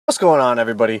What's going on,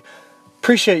 everybody?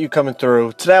 Appreciate you coming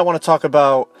through. Today I want to talk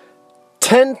about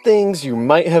 10 things you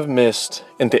might have missed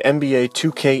in the NBA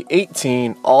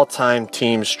 2K18 all-time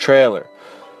teams trailer.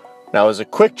 Now, it was a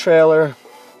quick trailer,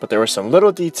 but there were some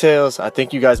little details I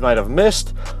think you guys might have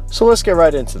missed, so let's get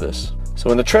right into this. So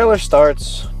when the trailer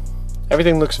starts,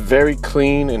 everything looks very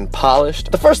clean and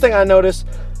polished. The first thing I notice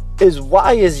is,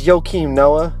 why is Joakim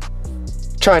Noah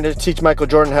trying to teach Michael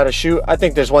Jordan how to shoot? I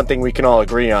think there's one thing we can all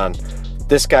agree on.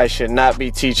 This guy should not be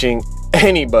teaching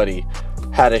anybody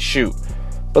how to shoot.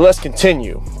 But let's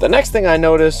continue. The next thing I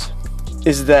notice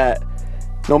is that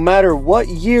no matter what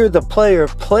year the player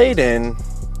played in,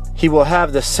 he will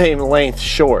have the same length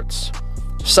shorts.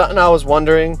 Something I was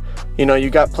wondering, you know, you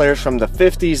got players from the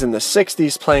 50s and the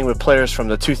 60s playing with players from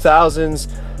the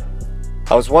 2000s.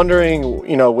 I was wondering,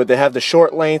 you know, would they have the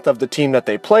short length of the team that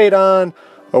they played on,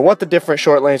 or what the different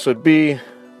short lengths would be.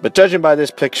 But judging by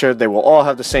this picture, they will all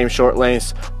have the same short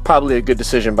lengths. Probably a good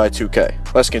decision by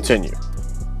 2K. Let's continue.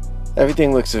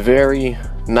 Everything looks very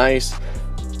nice.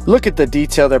 Look at the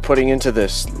detail they're putting into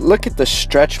this. Look at the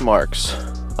stretch marks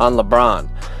on LeBron.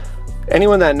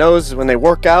 Anyone that knows, when they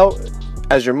work out,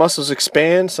 as your muscles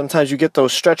expand, sometimes you get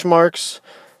those stretch marks.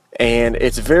 And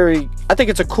it's I think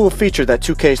it's a cool feature that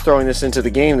 2K is throwing this into the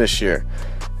game this year.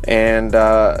 And,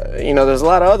 you know, there's a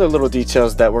lot of other little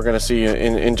details that we're going to see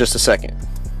in just a second.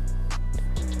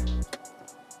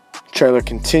 Trailer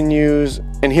continues,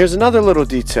 and here's another little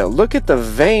detail. Look at the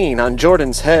vein on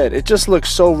Jordan's head. It just looks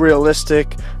so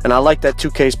realistic, and I like that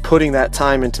 2K's putting that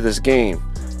time into this game.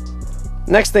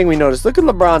 Next thing we notice, look at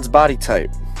LeBron's body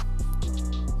type.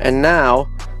 And now,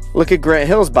 look at Grant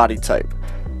Hill's body type.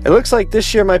 It looks like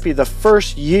this year might be the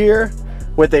first year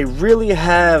where they really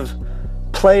have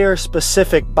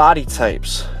player-specific body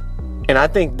types. And I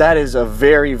think that is a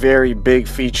very, very big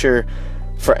feature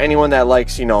for anyone that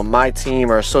likes, you know, my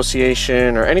team or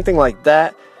association or anything like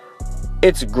that.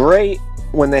 It's great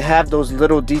when they have those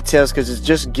little details because it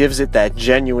just gives it that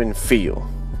genuine feel.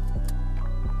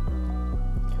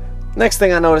 Next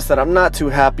thing I noticed that I'm not too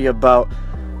happy about,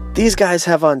 these guys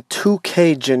have on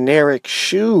 2K generic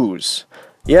shoes.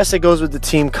 Yes, it goes with the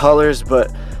team colors,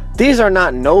 but these are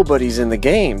not nobodies in the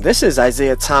game. This is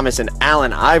Isaiah Thomas and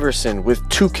Allen Iverson with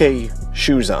 2K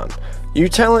shoes on. You're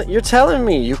telling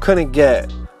me you couldn't get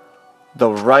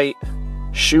the right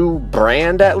shoe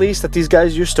brand, at least, that these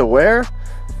guys used to wear?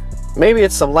 Maybe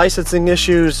it's some licensing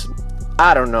issues.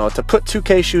 I don't know. To put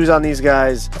 2K shoes on these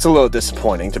guys, it's a little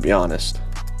disappointing, to be honest.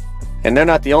 And they're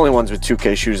not the only ones with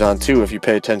 2K shoes on too, if you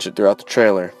pay attention throughout the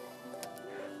trailer.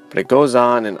 But it goes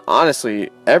on, and honestly,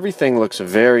 everything looks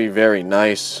very, very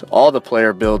nice. All the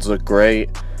player builds look great.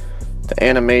 The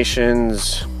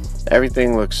animations,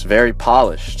 everything looks very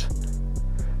polished.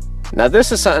 Now,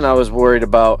 this is something I was worried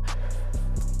about.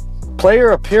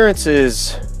 Player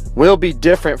appearances will be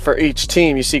different for each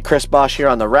team. You see Chris Bosh here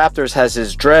on the Raptors has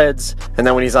his dreads, and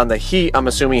then when he's on the Heat, I'm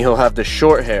assuming he'll have the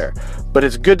short hair. But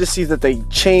it's good to see that they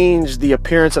change the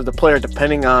appearance of the player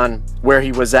depending on where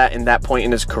he was at in that point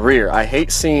in his career. I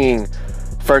hate seeing,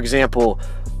 for example,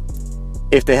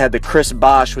 if they had the Chris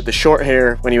Bosh with the short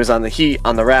hair when he was on the Heat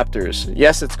on the Raptors.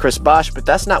 Yes, it's Chris Bosh, but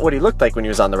that's not what he looked like when he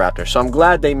was on the Raptors. So I'm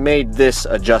glad they made this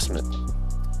adjustment.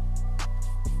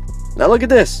 Now look at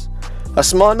this.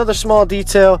 Another small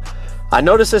detail. I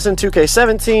noticed this in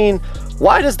 2K17.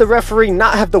 Why does the referee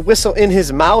not have the whistle in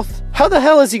his mouth? How the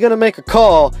hell is he going to make a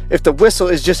call if the whistle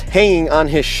is just hanging on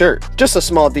his shirt? Just a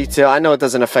small detail. I know it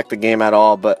doesn't affect the game at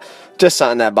all, but just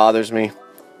something that bothers me.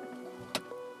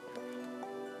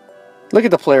 Look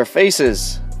at the player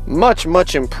faces. Much,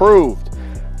 much improved.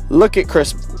 Look at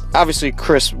Chris. Obviously,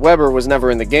 Chris Webber was never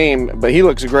in the game, but he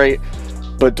looks great.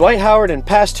 But Dwight Howard in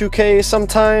past 2K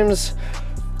sometimes,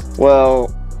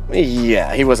 well,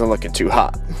 yeah, he wasn't looking too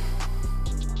hot.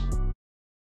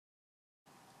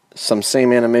 Some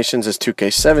same animations as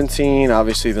 2K17.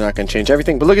 Obviously, they're not going to change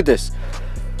everything, but look at this.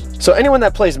 So anyone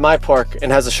that plays mypark and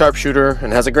has a sharpshooter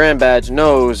and has a grand badge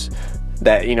knows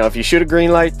that, you know, if you shoot a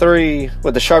greenlight 3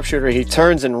 with the sharpshooter, he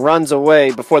turns and runs away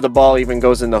before the ball even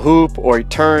goes in the hoop, or he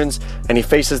turns and he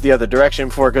faces the other direction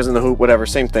before it goes in the hoop, whatever,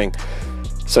 same thing.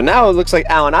 So now it looks like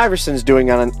Allen Iverson's doing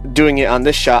it on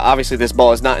this shot. Obviously, this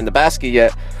ball is not in the basket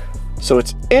yet. So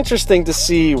it's interesting to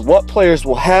see what players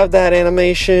will have that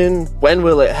animation. When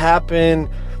will it happen?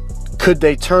 Could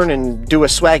they turn and do a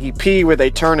swaggy P where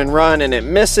they turn and run and it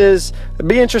misses? It'd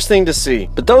be interesting to see.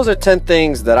 But those are 10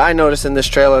 things that I noticed in this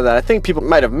trailer that I think people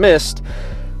might have missed.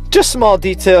 Just small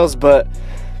details, but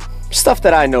stuff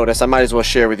that I noticed I might as well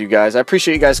share with you guys. I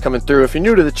appreciate you guys coming through. If you're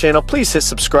new to the channel, please hit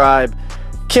subscribe.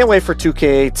 Can't wait for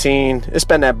 2K18. It's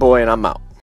been that boy, and I'm out.